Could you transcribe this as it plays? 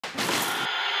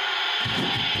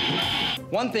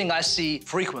One thing I see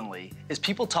frequently is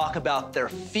people talk about their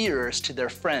fears to their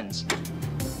friends.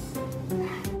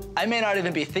 I may not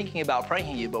even be thinking about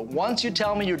pranking you, but once you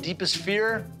tell me your deepest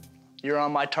fear, you're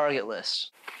on my target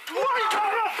list.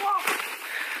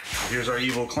 Here's our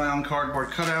evil clown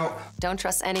cardboard cutout. Don't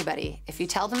trust anybody. If you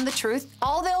tell them the truth,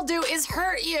 all they'll do is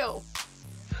hurt you.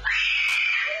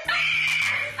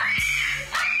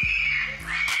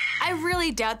 I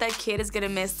really doubt that kid is gonna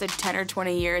miss the 10 or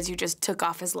 20 years you just took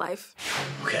off his life.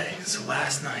 Okay, so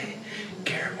last night,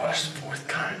 Garrett watched The Fourth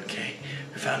Kind, okay?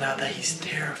 We found out that he's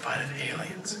terrified of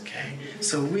aliens, okay?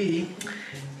 So we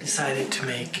decided to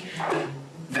make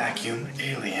Vacuum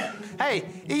Alien. Hey,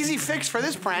 easy fix for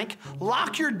this prank.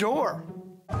 Lock your door.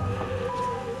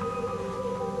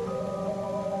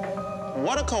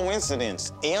 What a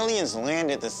coincidence. Aliens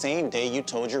landed the same day you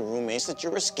told your roommates that you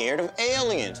were scared of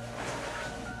aliens.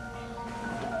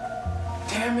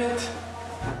 Damn it.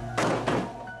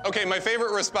 Okay, my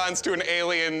favorite response to an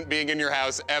alien being in your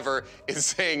house ever is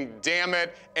saying, damn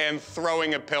it, and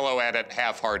throwing a pillow at it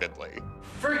half-heartedly.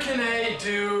 Frickin' A,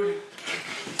 dude.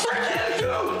 Frickin' dude,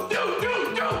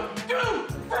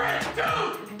 frick,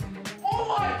 dude.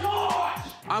 Oh my gosh.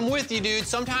 I'm with you, dude.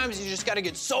 Sometimes you just gotta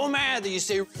get so mad that you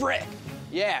say, frick.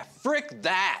 Yeah, frick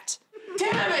that.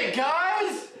 Damn it,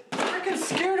 guys. Frickin'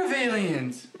 scared of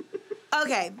aliens.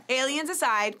 Okay, aliens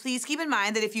aside, please keep in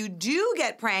mind that if you do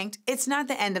get pranked, it's not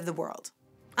the end of the world.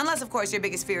 Unless, of course, your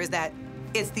biggest fear is that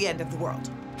it's the end of the world. The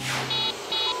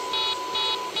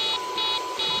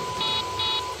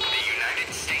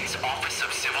United States Office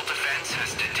of Civil Defense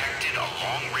has detected a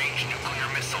long-range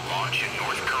nuclear missile launch in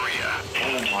North Korea.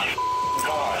 Oh my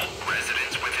God.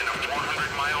 Residents within a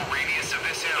 400-mile radius of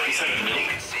this area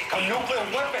can see a nuclear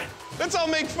weapon. Let's all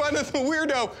make fun of the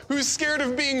weirdo who's scared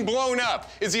of being blown up.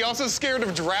 Is he also scared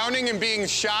of drowning and being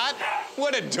shot?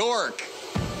 What a dork.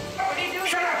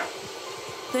 Shut up.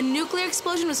 The nuclear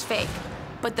explosion was fake,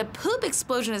 but the poop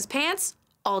explosion in his pants,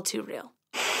 all too real.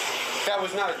 That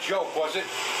was not a joke, was it?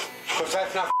 Because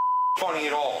that's not funny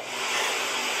at all.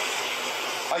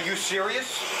 Are you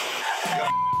serious?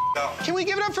 Can we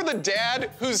give it up for the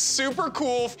dad who's super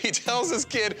cool? He tells his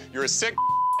kid, you're a sick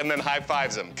and then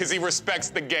high-fives him, because he respects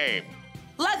the game.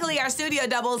 Luckily, our studio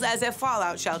doubles as a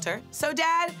fallout shelter, so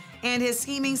Dad and his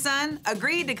scheming son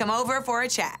agreed to come over for a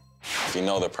chat. If you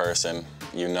know the person,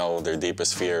 you know their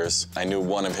deepest fears. I knew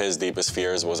one of his deepest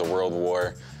fears was a world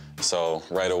war, so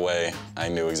right away, I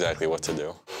knew exactly what to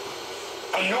do.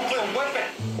 A nuclear weapon!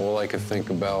 All I could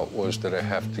think about was that I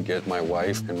have to get my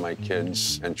wife and my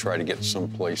kids and try to get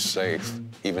someplace safe,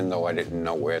 even though I didn't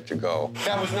know where to go.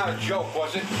 That was not a joke,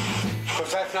 was it?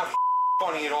 Because that's not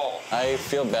funny at all. I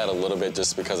feel bad a little bit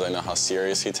just because I know how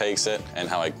serious he takes it and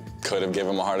how I could have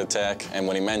given him a heart attack. And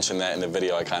when he mentioned that in the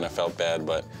video, I kind of felt bad,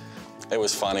 but it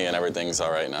was funny and everything's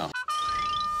all right now.